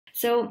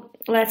So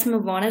let's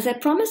move on. As I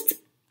promised,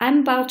 I'm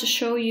about to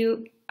show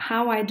you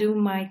how I do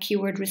my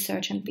keyword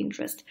research on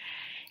Pinterest.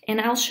 And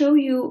I'll show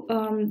you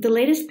the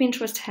latest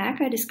Pinterest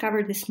hack I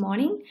discovered this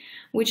morning,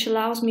 which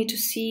allows me to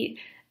see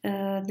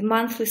the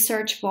monthly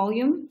search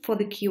volume for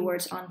the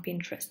keywords on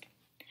Pinterest.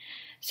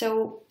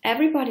 So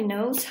everybody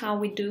knows how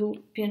we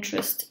do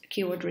Pinterest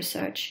keyword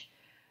research.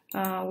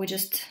 We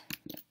just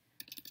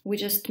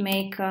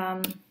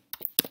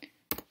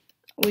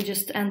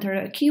enter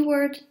a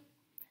keyword,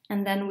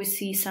 and then we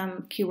see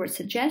some keyword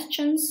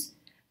suggestions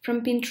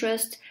from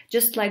Pinterest,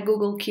 just like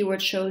Google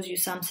keyword shows you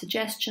some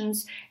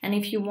suggestions. And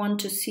if you want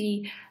to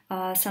see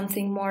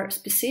something more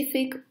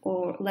specific,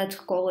 or let's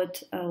call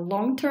it a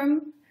long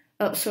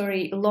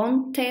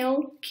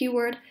tail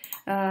keyword,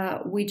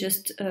 we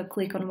just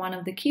click on one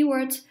of the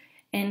keywords,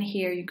 and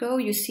here you go,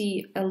 you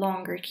see a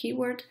longer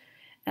keyword,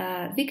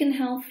 vegan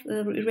health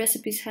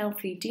recipes,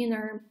 healthy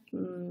dinner,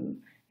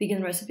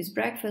 vegan recipes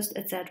breakfast,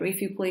 etc.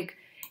 If you click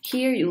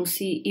here, you'll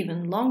see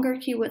even longer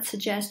keyword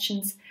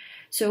suggestions.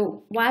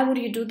 So why would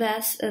you do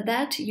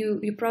that?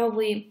 You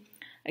probably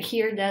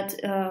hear that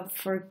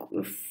for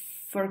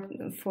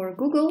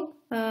Google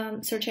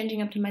search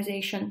engine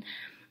optimization,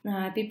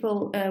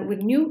 people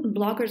with new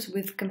bloggers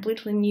with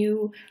completely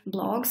new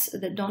blogs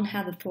that don't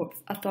have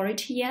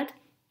authority yet,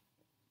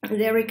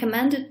 they're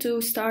recommended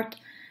to start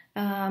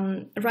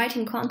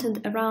writing content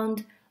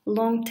around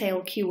long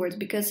tail keywords,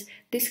 because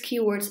these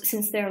keywords,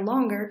 since they're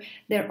longer,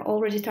 they're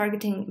already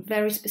targeting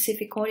very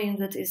specific audience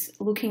that is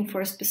looking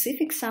for a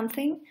specific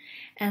something.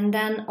 And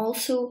then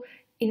also,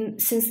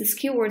 since these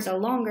keywords are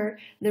longer,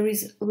 there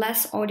is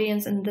less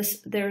audience and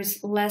there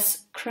is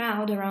less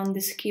crowd around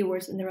these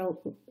keywords, and there are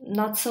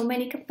not so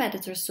many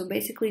competitors, so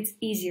basically it's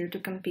easier to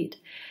compete.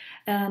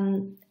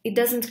 It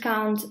doesn't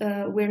count,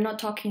 we're not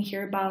talking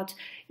here about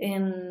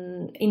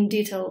in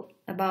detail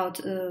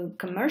about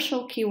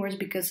commercial keywords,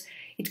 because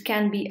it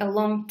can be a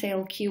long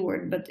tail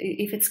keyword, but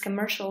if it's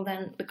commercial,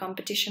 then the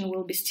competition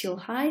will be still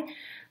high.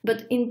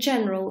 But in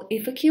general,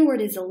 if a keyword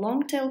is a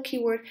long tail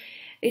keyword,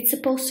 it's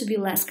supposed to be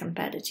less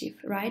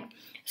competitive, right?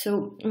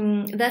 So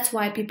that's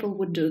why people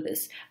would do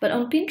this. But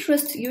on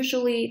Pinterest,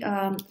 usually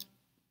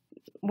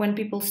when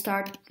people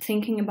start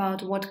thinking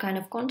about what kind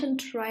of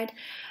content to write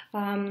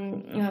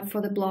for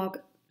the blog,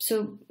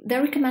 so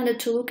they're recommended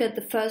to look at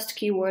the first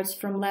keywords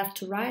from left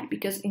to right,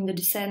 because in the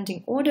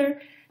descending order,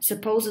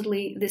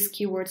 supposedly these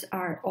keywords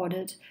are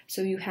ordered.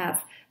 So you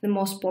have the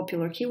most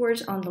popular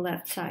keywords on the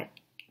left side.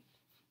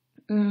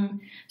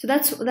 So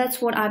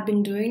that's what I've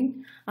been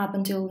doing up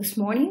until this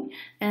morning,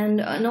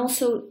 and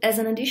also as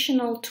an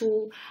additional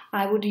tool,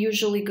 I would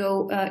usually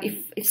go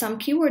if some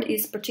keyword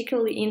is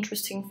particularly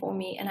interesting for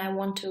me and I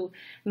want to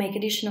make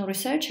additional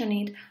research on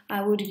it,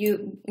 I would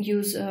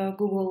use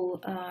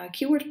Google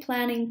keyword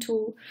planning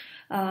tool.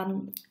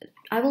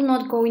 I will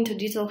not go into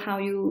detail how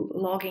you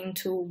log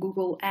into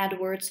Google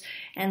AdWords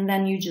and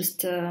then you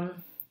just put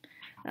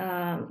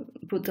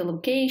the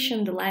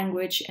location, the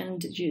language,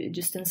 and you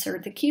just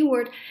insert the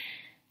keyword.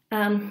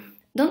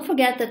 Don't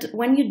forget that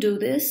when you do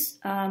this,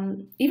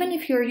 even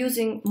if you're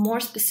using more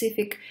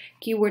specific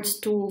keywords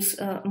tools,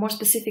 more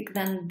specific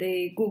than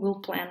the Google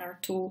Planner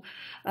tool,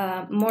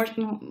 more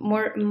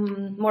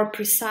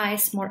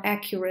precise, more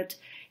accurate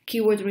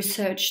keyword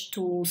research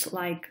tools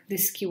like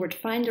this Keyword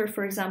Finder,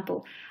 for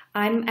example,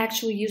 I'm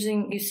actually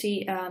using, you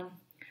see,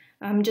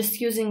 I'm just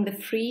using the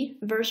free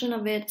version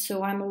of it,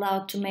 so I'm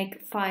allowed to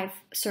make 5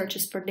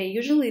 searches per day.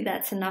 Usually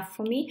that's enough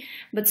for me,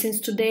 but since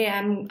today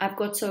I've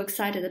got so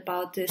excited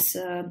about this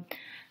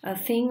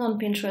thing on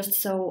Pinterest,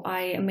 so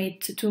I made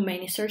too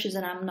many searches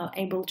and I'm not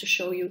able to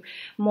show you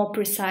more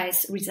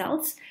precise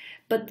results.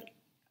 But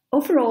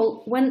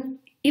overall,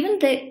 even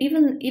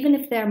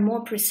if they're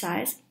more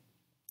precise,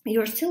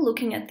 you're still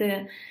looking at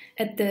the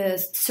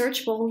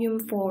search volume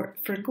for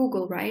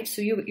Google, right?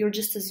 So you're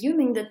just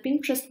assuming that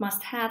Pinterest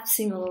must have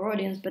similar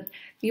audience, but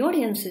the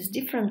audience is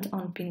different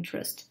on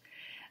Pinterest.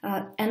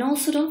 And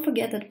also don't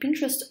forget that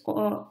Pinterest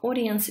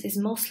audience is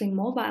mostly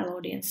mobile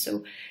audience,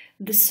 so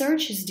the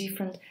search is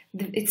different.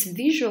 It's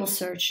visual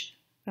search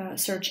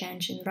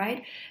engine,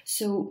 right?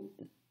 So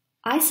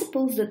I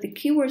suppose that the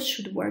keywords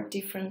should work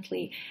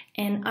differently,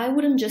 and I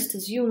wouldn't just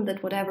assume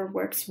that whatever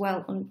works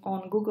well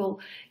on Google,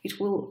 it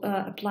will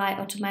apply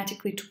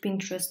automatically to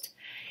Pinterest.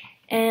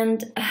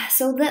 And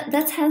so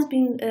that has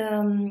been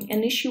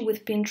an issue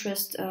with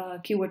Pinterest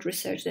keyword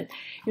research, that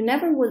you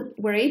never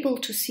were able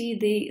to see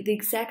the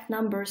exact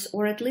numbers,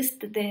 or at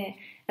least the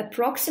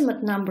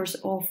approximate numbers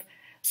of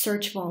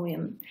search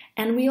volume.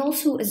 And we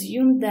also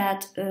assumed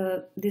that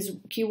these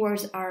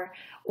keywords are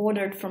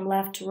ordered from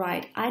left to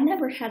right. I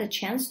never had a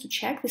chance to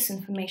check this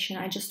information.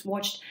 I just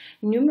watched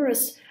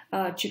numerous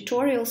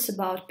tutorials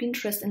about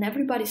Pinterest, and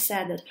everybody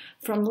said that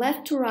from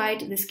left to right,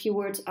 these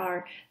keywords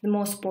are the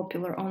most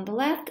popular on the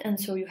left, and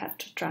so you have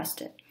to trust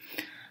it.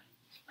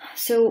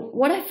 So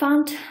what I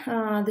found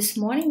this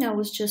morning, I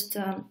was just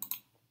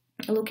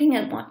looking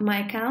at my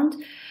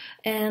account,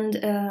 and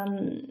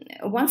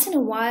once in a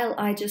while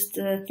I just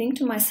think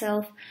to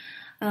myself,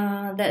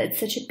 that it's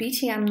such a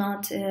pity I'm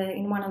not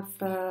in one of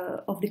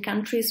the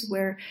countries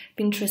where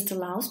Pinterest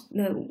allows,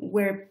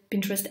 where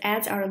Pinterest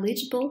ads are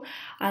eligible.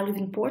 I live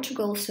in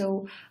Portugal,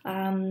 so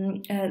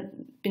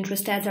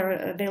Pinterest ads are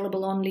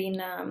available only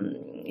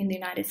in the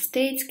United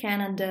States,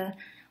 Canada,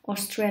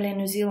 Australia,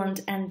 New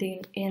Zealand, and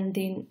in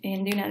the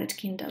United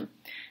Kingdom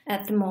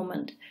at the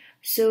moment.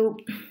 So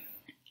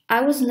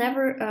I was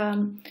never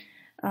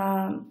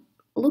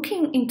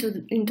looking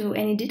into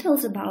any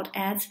details about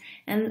ads,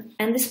 and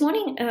this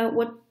morning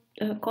what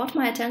caught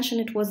my attention,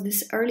 it was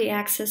this early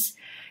access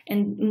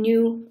and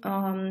new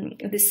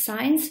these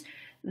signs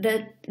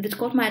that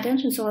caught my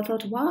attention. So I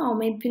thought, wow,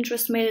 maybe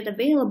Pinterest made it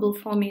available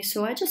for me.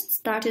 So I just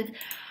started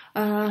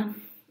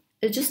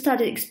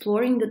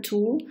exploring the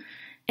tool,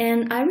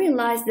 and I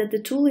realized that the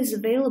tool is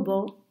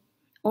available.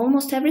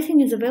 Almost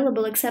everything is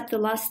available except the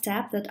last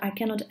step, that I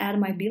cannot add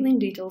my billing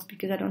details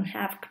because I don't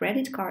have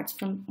credit cards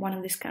from one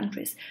of these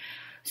countries.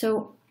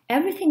 So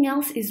everything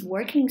else is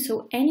working.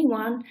 So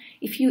anyone,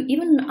 if you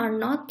even are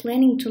not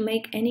planning to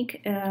make any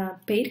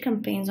paid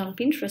campaigns on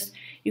Pinterest,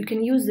 you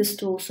can use this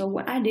tool. So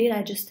what I did,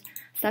 I just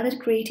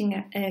started creating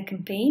a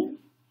campaign.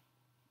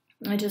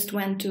 I just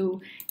went to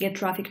get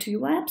traffic to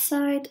your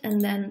website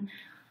and then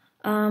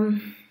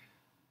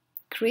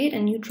create a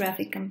new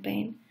traffic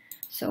campaign.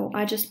 So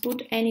I just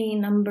put any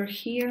number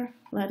here,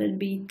 let it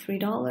be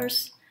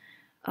 $3.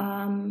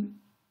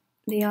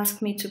 They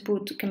asked me to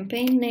put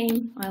campaign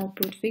name. I'll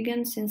put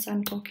vegan since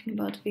I'm talking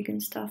about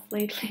vegan stuff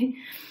lately.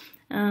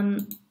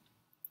 Campaign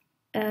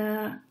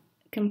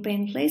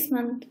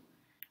placement.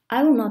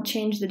 I will not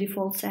change the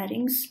default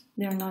settings.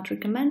 They're not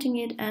recommending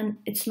it, and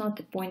it's not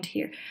the point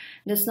here.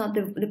 That's not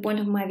the point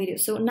of my video.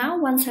 So now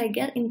once I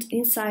get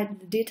inside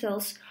the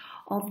details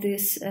of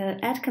this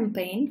ad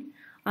campaign,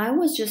 I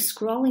was just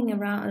scrolling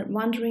around,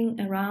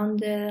 wandering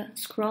around,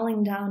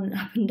 scrolling down and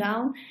up and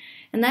down,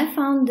 and I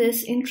found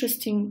this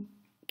interesting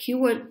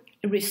keyword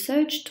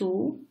research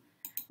tool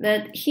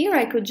that here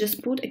I could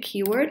just put a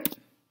keyword,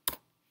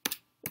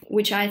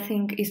 which I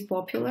think is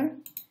popular,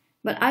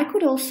 but I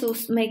could also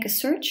make a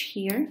search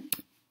here,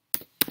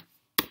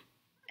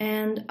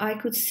 and I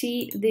could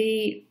see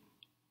the,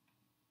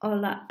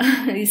 hola,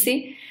 you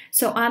see?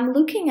 So I'm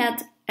looking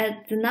at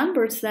the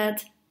numbers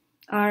that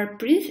are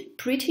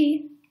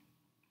pretty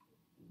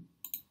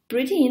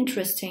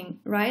interesting,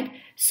 right?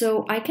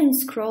 So I can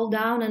scroll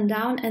down and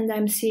down, and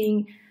I'm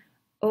seeing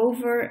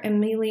over 1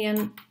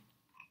 million.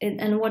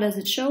 And what does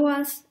it show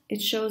us?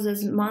 It shows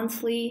us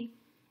monthly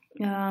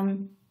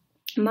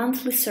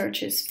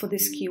searches for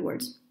these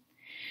keywords.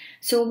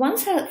 So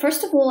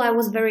first of all, I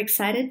was very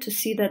excited to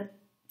see that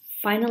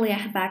finally I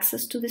have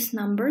access to these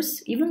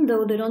numbers, even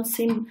though they don't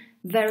seem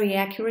very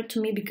accurate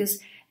to me,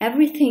 because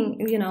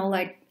everything, you know,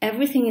 like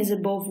everything is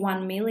above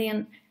 1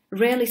 million,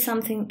 rarely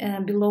something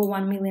below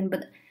 1 million,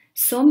 but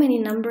so many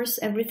numbers,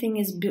 everything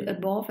is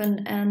above,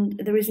 and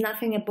there is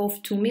nothing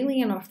above 2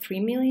 million or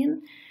 3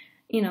 million.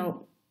 You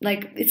know,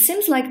 like it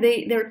seems like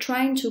they're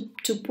trying to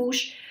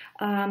push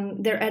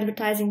their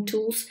advertising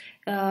tools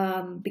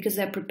because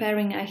they're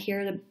preparing, I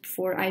hear,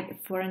 for an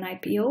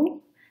IPO.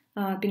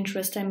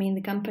 Pinterest, I mean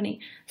the company.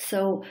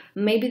 So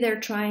maybe they're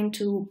trying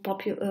to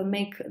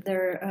make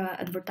their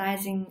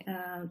advertising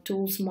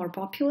tools more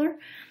popular.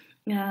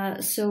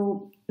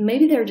 So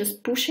maybe they're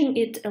just pushing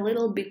it a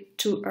little bit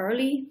too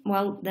early.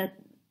 Well, that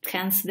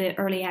hence the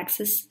early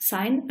access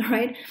sign,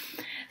 right?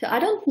 So I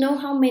don't know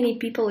how many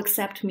people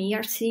except me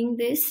are seeing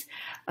this.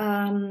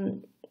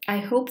 I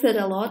hope that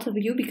a lot of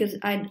you, because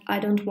I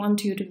don't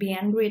want you to be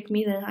angry at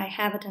me that I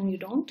have it and you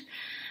don't.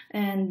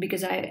 And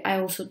because I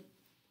also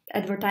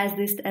advertise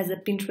this as a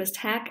Pinterest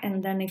hack,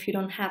 and then if you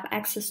don't have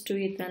access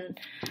to it, then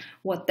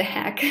what the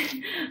heck,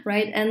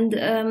 right?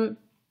 And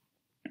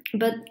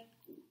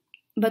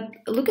but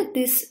look at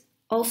this.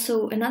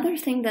 Also, another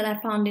thing that I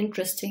found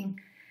interesting,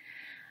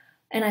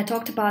 and I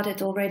talked about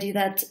it already,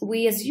 that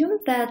we assume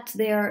that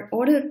they are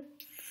ordered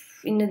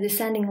in a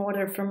descending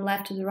order from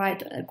left to the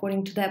right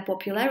according to their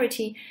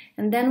popularity.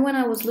 And then when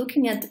I was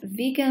looking at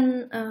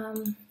vegan,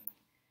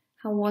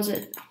 how was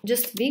it?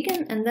 Just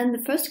vegan, and then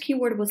the first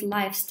keyword was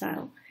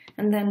lifestyle.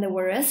 And then there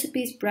were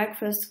recipes,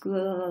 breakfast,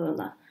 blah, blah, blah,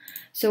 blah.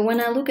 So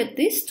when I look at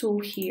this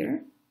tool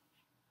here,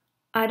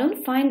 I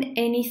don't find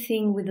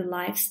anything with a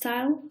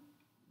lifestyle.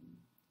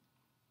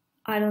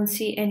 I don't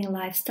see any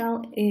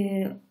lifestyle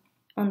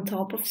on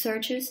top of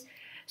searches.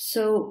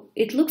 So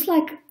it looks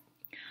like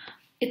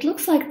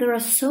there are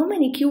so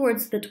many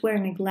keywords that were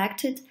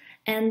neglected,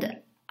 and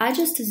I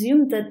just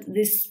assumed that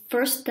these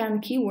first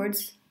 10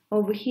 keywords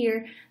over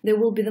here, they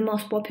will be the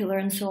most popular,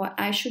 and so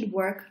I should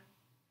work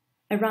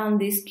around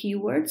these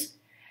keywords.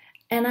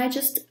 And I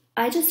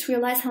just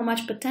realized how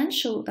much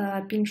potential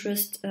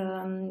Pinterest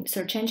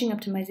search engine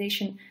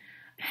optimization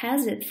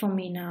has it for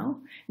me now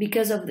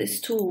because of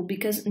this tool.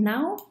 Because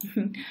now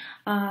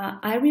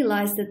I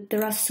realized that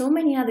there are so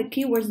many other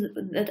keywords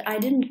that I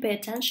didn't pay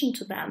attention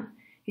to them.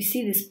 You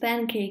see these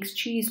pancakes,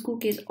 cheese,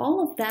 cookies,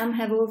 all of them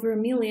have over a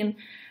million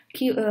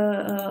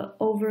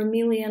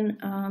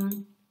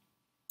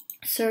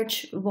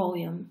search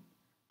volume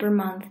per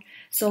month.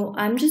 So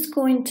I'm just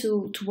going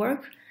to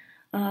work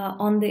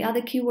on the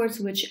other keywords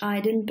which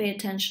I didn't pay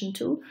attention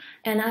to.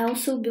 And I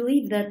also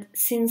believe that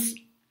since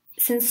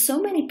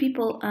so many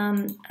people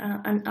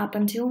and up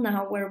until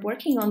now were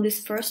working on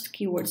these first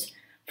keywords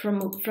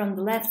from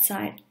the left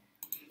side,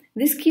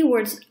 these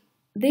keywords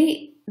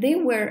they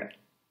were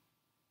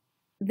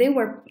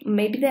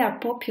maybe they are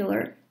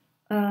popular,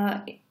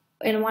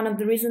 and one of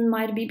the reasons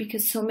might be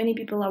because so many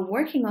people are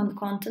working on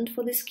content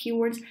for these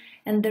keywords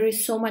and there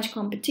is so much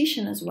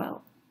competition as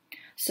well.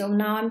 So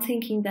now I'm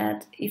thinking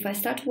that if I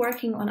start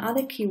working on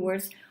other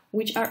keywords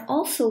which are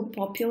also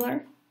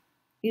popular,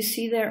 you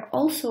see they're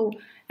also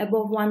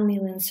above 1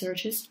 million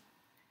searches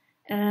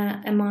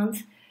a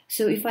month.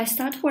 So if I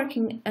start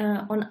working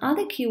on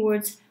other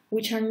keywords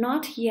which are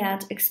not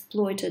yet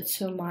exploited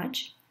so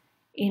much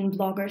in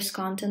bloggers'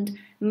 content,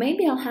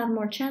 maybe I'll have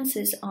more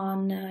chances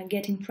on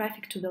getting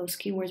traffic to those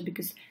keywords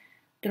because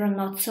there are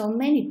not so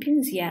many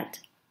pins yet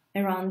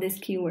around these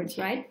keywords,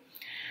 right?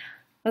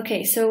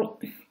 Okay, so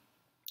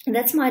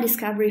that's my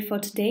discovery for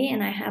today,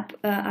 and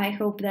I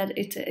hope that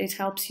it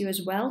helps you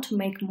as well to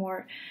make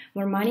more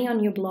money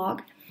on your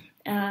blog.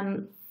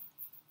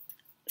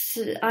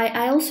 So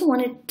I also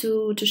wanted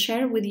to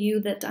share with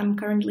you that I'm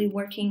currently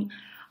working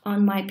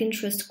on my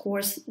Pinterest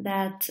course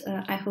that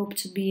I hope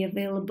to be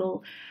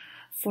available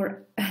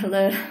for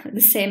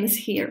the same as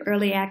here,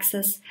 early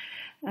access,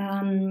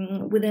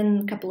 within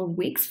a couple of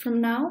weeks from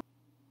now.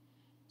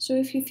 So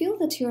if you feel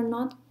that you're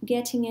not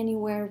getting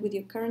anywhere with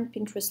your current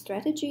Pinterest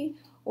strategy,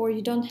 or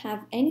you don't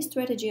have any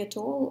strategy at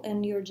all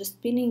and you're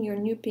just pinning your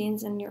new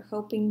pins and you're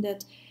hoping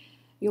that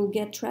you'll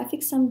get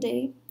traffic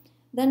someday,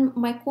 then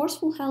my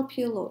course will help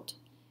you a lot.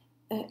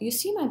 You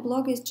see, my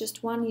blog is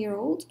just 1 year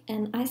old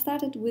and I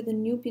started with a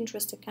new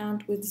Pinterest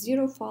account with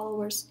 0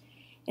 followers,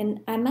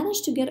 and I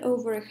managed to get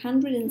over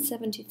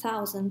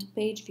 170,000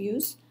 page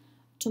views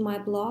to my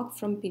blog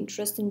from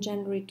Pinterest in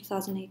January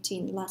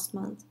 2018, last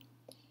month.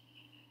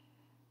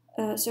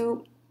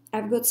 So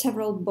I've got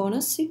several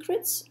bonus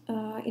secrets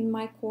in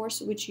my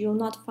course which you'll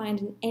not find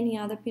in any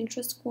other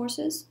Pinterest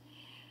courses.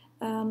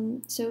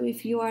 So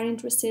if you are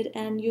interested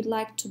and you'd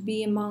like to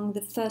be among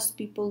the first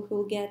people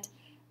who'll get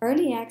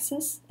early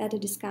access at a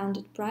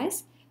discounted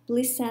price,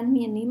 please send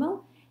me an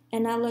email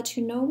and I'll let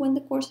you know when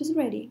the course is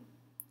ready.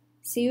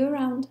 See you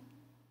around!